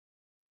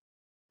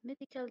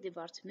Medical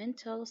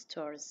departmental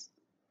stores.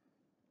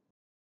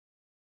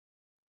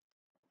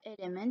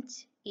 Element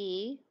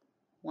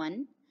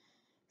E1.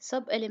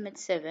 Sub-element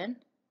 7.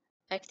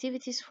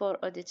 Activities for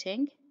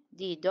auditing.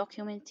 D.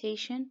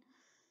 Documentation.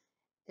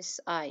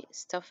 SI.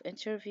 Staff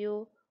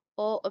interview.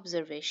 O.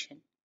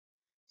 Observation.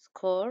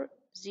 Score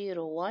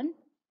 0, 1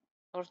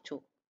 or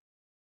 2.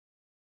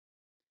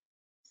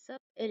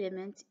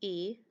 Sub-element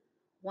E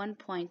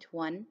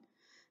 1.1.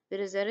 There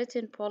is a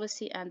written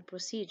policy and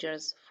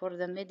procedures for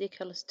the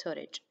medical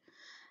storage,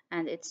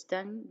 and it's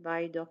done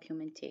by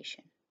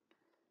documentation.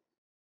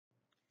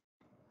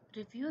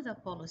 Review the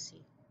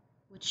policy,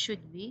 which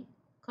should be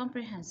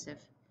comprehensive.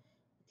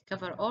 It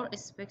covers all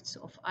aspects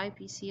of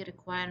IPC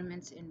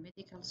requirements in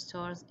medical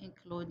stores,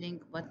 including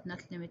but not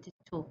limited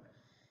to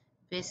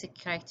basic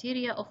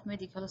criteria of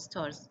medical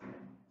stores.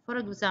 For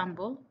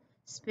example,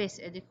 space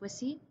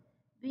adequacy,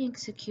 being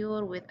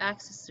secure with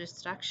access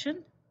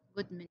restriction,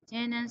 good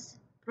maintenance,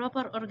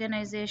 proper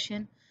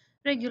organization,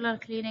 regular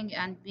cleaning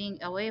and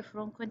being away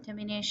from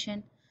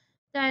contamination,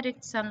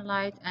 direct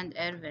sunlight and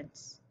air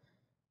vents.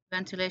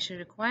 Ventilation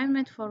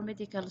requirement for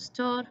medical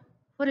store,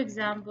 for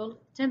example,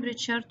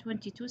 temperature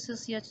 22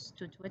 Celsius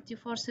to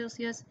 24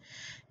 Celsius,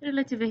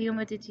 relative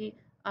humidity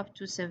up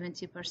to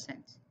 70%.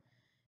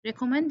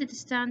 Recommended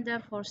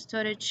standard for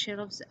storage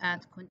shelves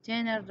and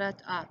containers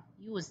that are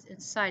used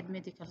inside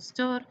medical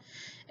store,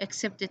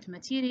 accepted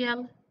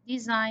material,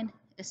 design,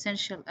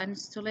 essential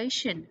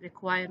installation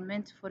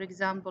requirement, for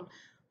example,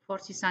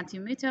 40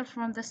 centimeter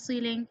from the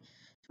ceiling,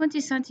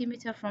 20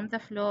 centimeter from the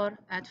floor,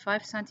 and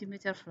 5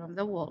 centimeter from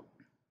the wall.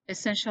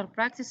 Essential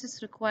practices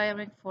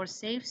requiring for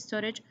safe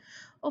storage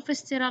of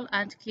sterile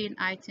and clean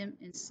items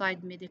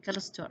inside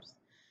medical stores.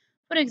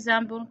 For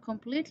example,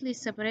 completely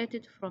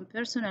separated from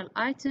personal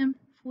item,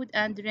 food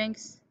and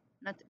drinks,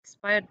 not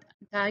expired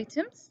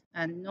items,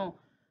 and no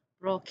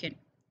broken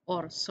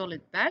or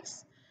solid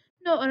bags,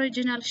 no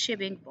original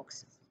shipping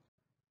boxes.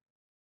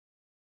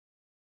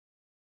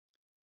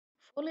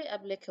 Fully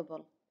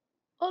applicable.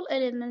 All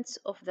elements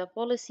of the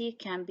policy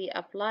can be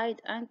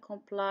applied and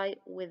comply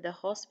with the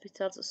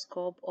hospital's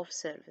scope of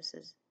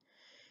services,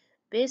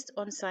 based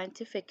on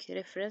scientific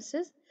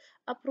references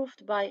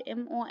approved by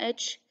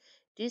MOH,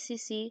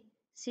 GCC,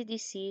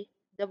 CDC,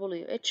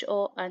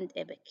 WHO, and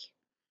EPIC.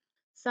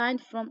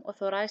 Signed from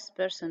authorized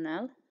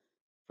personnel,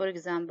 for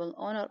example,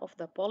 owner of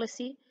the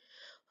policy,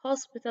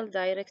 hospital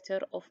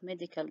director of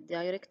medical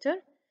director,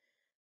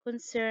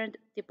 concerned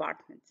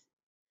department.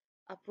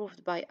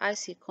 Approved by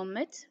IC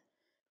Commit,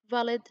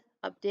 valid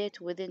update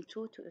within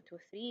 2 to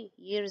 3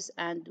 years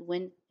and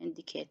when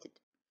indicated.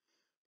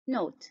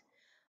 Note: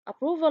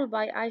 approval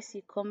by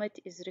IC Commit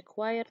is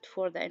required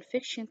for the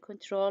infection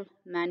control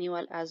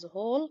manual as a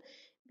whole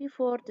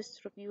before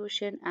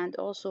distribution and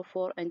also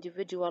for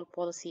individual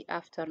policy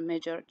after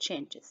major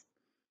changes.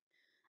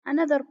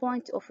 Another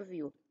point of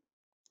view: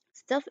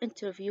 staff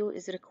interview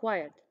is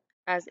required,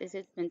 as is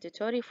it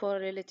mandatory for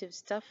relative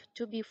staff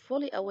to be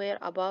fully aware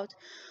about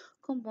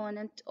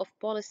component of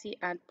policy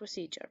and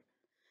procedure.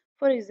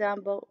 For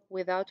example,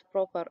 without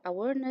proper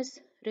awareness,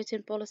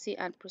 written policy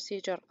and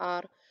procedure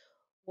are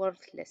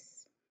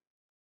worthless.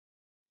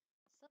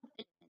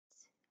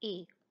 Sub-elements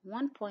E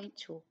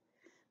 1.2.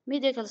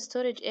 Medical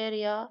storage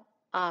area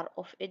are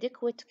of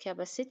adequate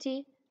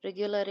capacity,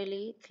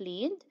 regularly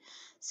cleaned,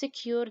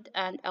 secured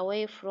and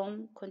away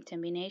from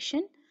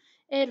contamination,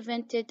 air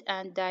vented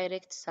and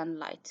direct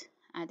sunlight,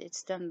 and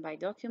it's done by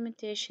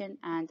documentation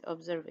and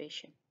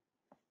observation.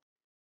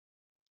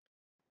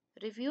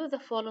 Review the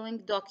following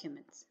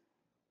documents: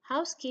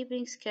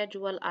 housekeeping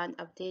schedule and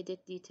updated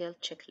detailed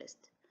checklist.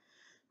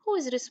 Who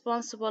is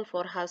responsible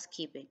for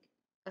housekeeping?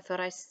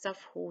 Authorized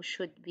staff who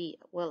should be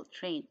well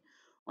trained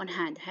on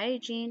hand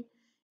hygiene,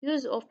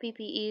 use of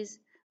PPEs,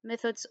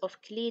 methods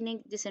of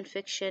cleaning,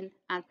 disinfection,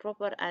 and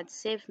proper and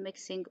safe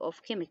mixing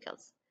of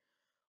chemicals.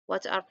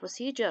 What are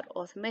procedure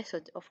or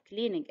method of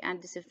cleaning and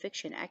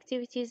disinfection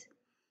activities,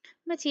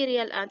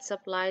 material and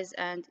supplies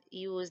and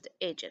used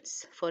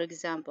agents? For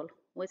example,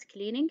 with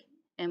cleaning,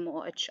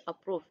 MOH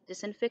approved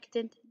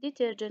disinfectant,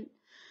 detergent,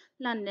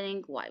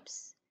 laundering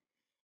wipes.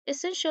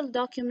 Essential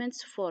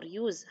documents for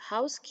use: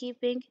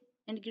 housekeeping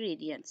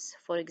ingredients,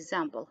 for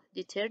example,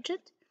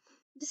 detergent,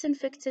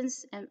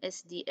 disinfectants,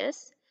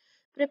 MSDS,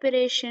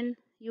 preparation,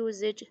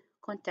 usage,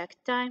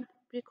 contact time,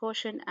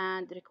 precaution,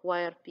 and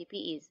required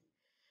PPEs.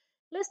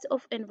 List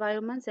of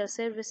environmental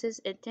services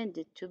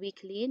intended to be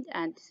cleaned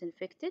and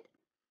disinfected.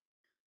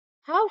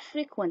 How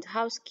frequent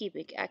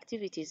housekeeping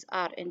activities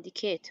are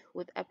indicated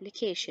with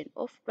application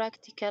of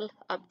practical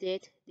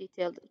update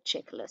detailed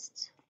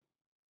checklists.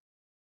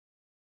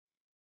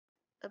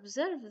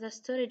 Observe the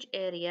storage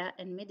area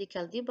in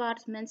medical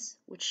departments,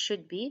 which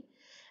should be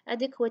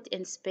adequate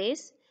in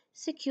space,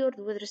 secured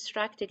with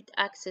restricted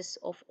access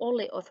of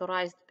only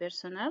authorized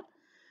personnel,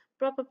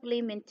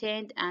 properly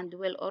maintained and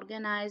well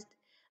organized,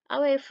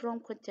 away from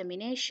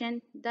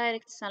contamination,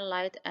 direct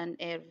sunlight and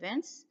air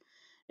vents,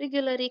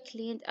 regularly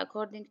cleaned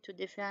according to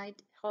defined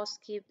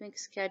housekeeping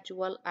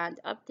schedule and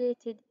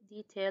updated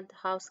detailed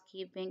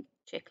housekeeping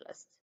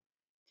checklists.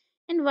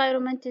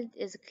 Environment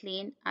is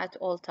clean at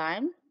all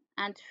time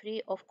and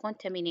free of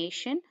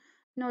contamination,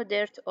 no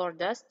dirt or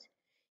dust.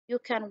 You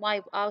can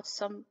wipe out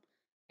some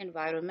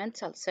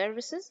environmental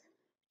services.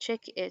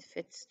 Check if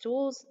its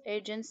tools,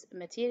 agents,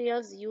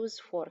 materials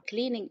used for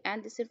cleaning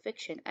and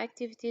disinfection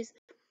activities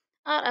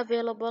are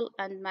available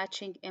and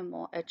matching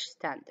MOH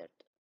standard.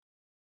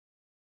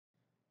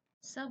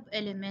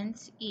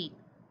 Sub-element E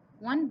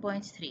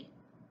 1.3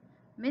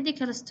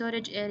 Medical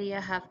storage area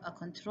have a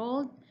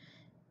controlled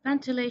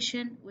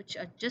ventilation which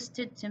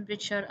adjusted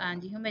temperature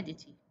and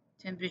humidity.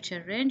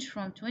 Temperature range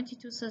from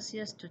 22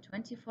 Celsius to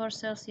 24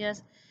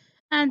 Celsius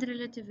and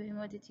relative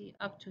humidity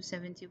up to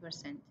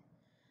 70%.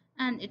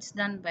 And it's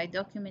done by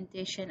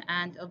documentation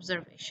and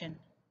observation.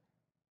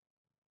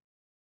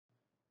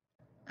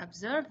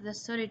 Observe the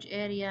storage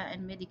area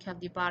and medical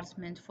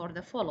department for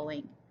the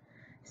following.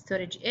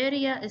 Storage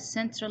area is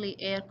centrally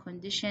air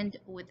conditioned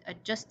with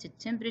adjusted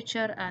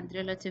temperature and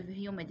relative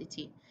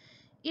humidity.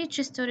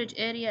 Each storage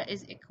area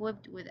is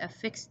equipped with a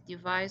fixed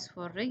device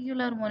for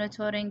regular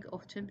monitoring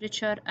of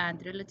temperature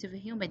and relative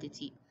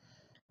humidity.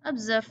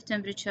 Observed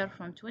temperature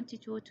from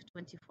 22 to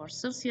 24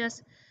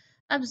 Celsius.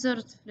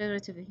 Observed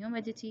relative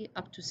humidity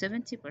up to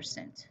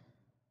 70%.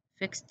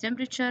 Fixed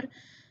temperature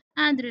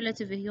and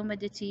relative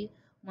humidity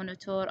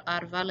monitor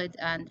are valid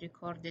and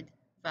recorded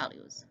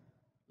values.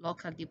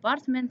 Local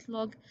department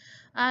log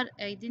are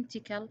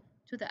identical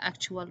to the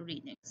actual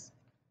readings.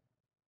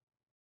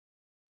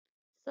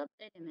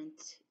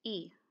 Sub-element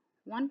E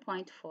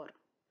 1.4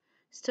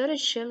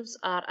 Storage shelves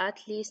are at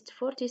least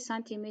 40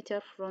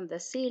 cm from the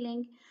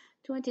ceiling,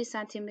 20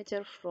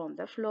 cm from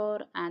the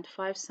floor, and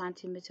 5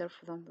 cm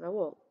from the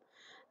wall,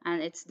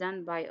 and it's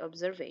done by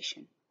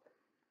observation.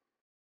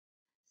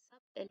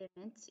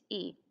 Sub-element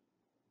E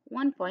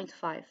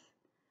 1.5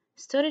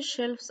 Storage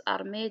shelves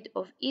are made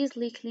of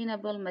easily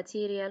cleanable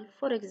material,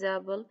 for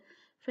example,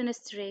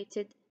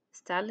 fenestrated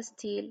stainless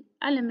steel,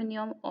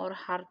 aluminum, or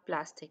hard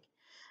plastic,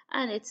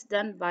 and it's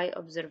done by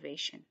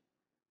observation.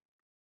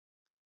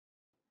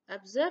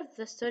 Observe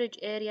the storage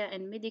area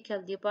and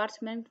medical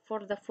department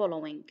for the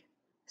following.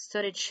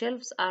 Storage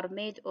shelves are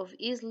made of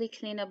easily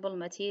cleanable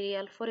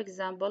material, for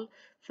example,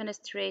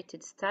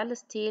 fenestrated stainless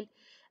steel,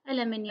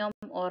 aluminum,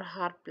 or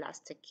hard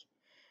plastic.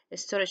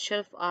 Storage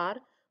shelves are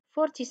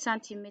 40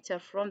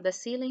 cm from the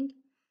ceiling,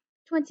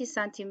 20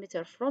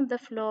 cm from the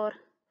floor,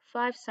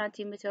 5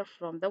 cm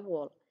from the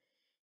wall.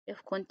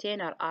 If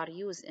containers are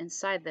used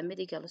inside the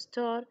medical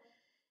store,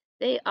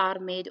 they are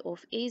made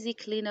of easy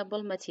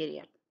cleanable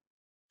material,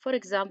 for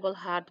example,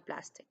 hard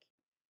plastic.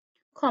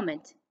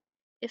 Comment: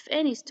 if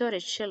any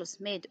storage shelves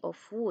made of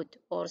wood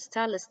or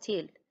stainless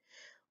steel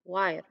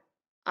wire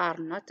are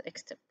not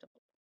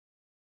acceptable.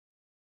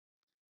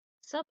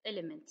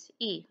 Sub-element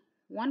E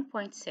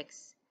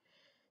 1.6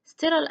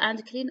 Sterile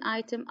and clean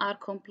items are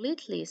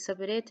completely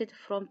separated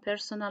from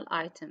personal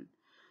items.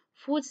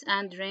 Foods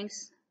and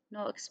drinks,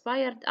 no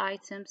expired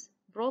items,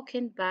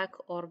 broken back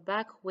or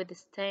back with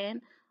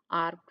stain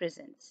are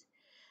present.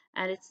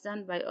 And it's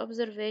done by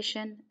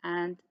observation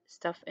and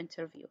staff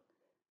interview.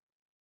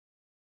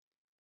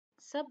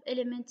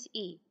 Sub-element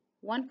E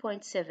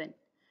 1.7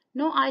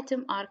 No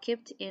items are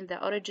kept in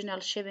the original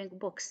shipping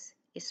box,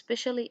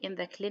 especially in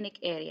the clinic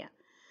area,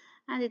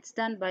 and it's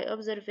done by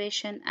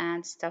observation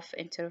and staff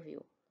interview.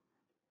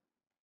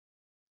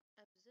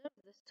 Observe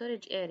the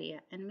storage area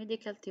and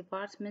medical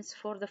departments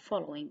for the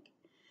following.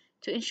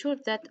 To ensure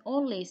that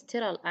only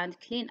sterile and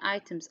clean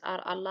items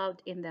are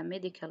allowed in the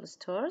medical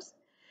stores,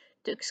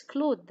 to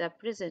exclude the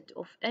presence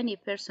of any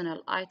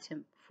personal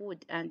item,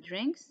 food and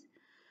drinks,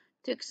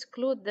 to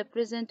exclude the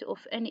presence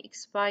of any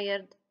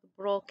expired,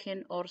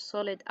 broken or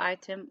solid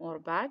item or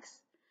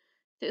bags,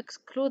 to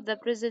exclude the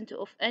presence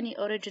of any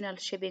original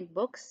shipping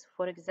box,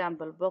 for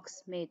example,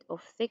 box made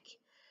of thick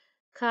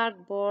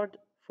cardboard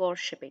for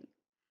shipping.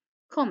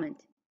 Comment: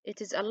 it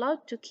is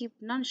allowed to keep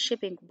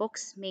non-shipping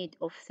box made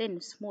of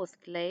thin, smooth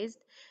glazed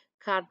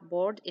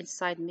cardboard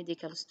inside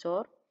medical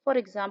store, for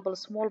example,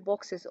 small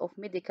boxes of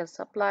medical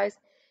supplies,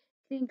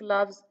 clean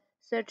gloves,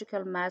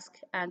 surgical mask,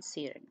 and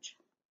syringe.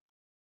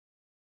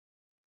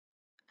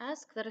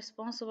 Ask the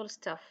responsible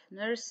staff,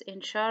 nurse in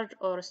charge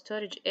or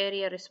storage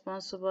area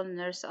responsible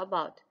nurse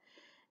about,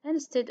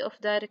 instead of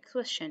direct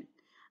question,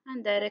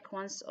 and direct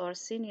ones or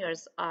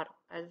seniors are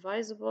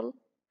advisable.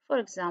 For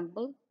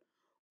example,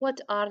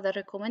 what are the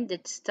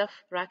recommended staff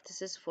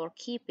practices for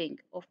keeping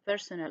of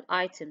personal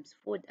items,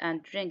 food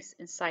and drinks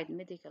inside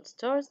medical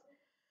stores?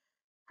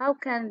 How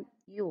can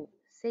you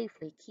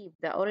safely keep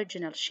the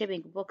original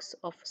shipping box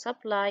of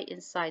supply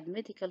inside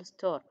medical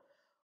store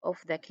of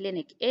the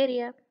clinic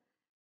area?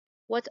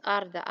 What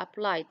are the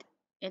applied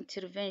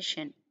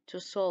intervention to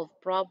solve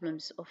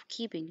problems of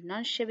keeping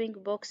non-shipping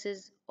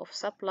boxes of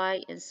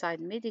supply inside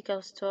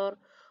medical store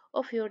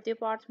of your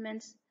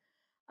departments?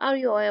 Are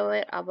you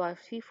aware about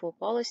FIFO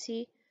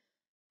policy?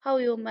 How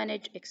you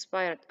manage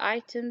expired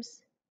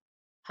items?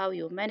 How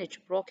you manage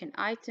broken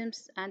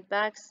items and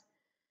bags?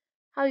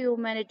 How you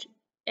manage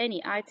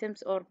any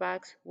items or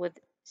bags with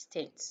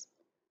stains?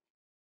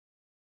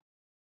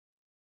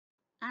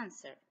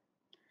 Answer: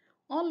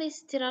 Only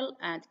sterile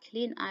and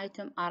clean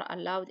items are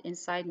allowed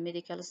inside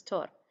medical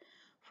store.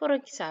 For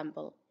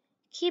example,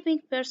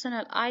 keeping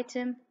personal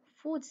items,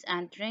 foods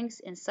and drinks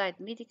inside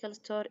medical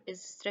store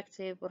is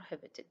strictly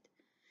prohibited.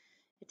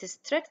 It is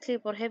strictly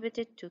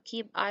prohibited to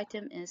keep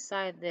items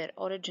inside their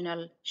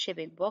original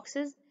shipping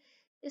boxes,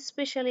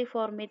 especially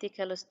for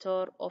medical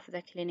store of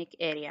the clinic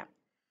area.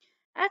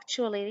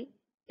 Actually,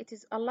 it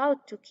is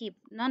allowed to keep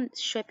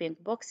non-shipping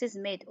boxes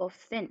made of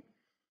thin,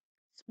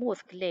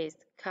 smooth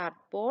glazed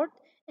cardboard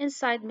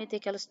inside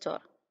medical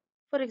store.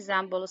 For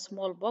example,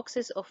 small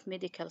boxes of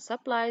medical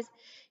supplies,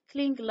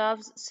 clean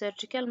gloves,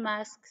 surgical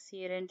masks,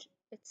 syringe,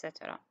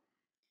 etc.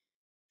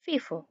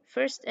 FIFO,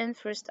 first in,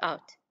 first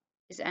out,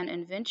 is an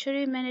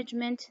inventory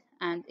management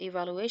and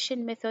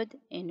evaluation method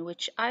in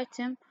which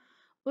items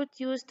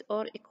produced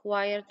or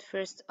acquired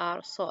first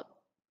are sold,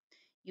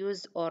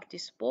 used or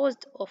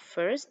disposed of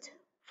first.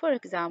 For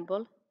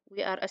example,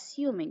 we are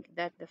assuming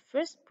that the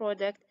first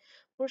product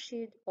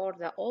purchased or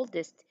the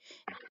oldest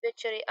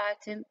inventory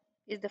item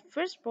is the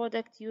first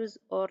product used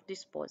or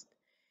disposed.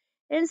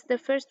 Hence, the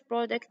first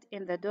product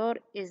in the door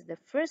is the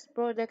first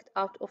product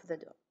out of the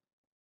door.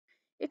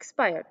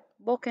 Expired,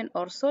 broken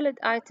or solid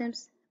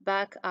items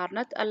back are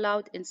not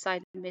allowed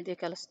inside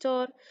medical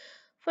store.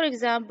 For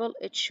example,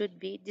 it should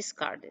be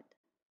discarded.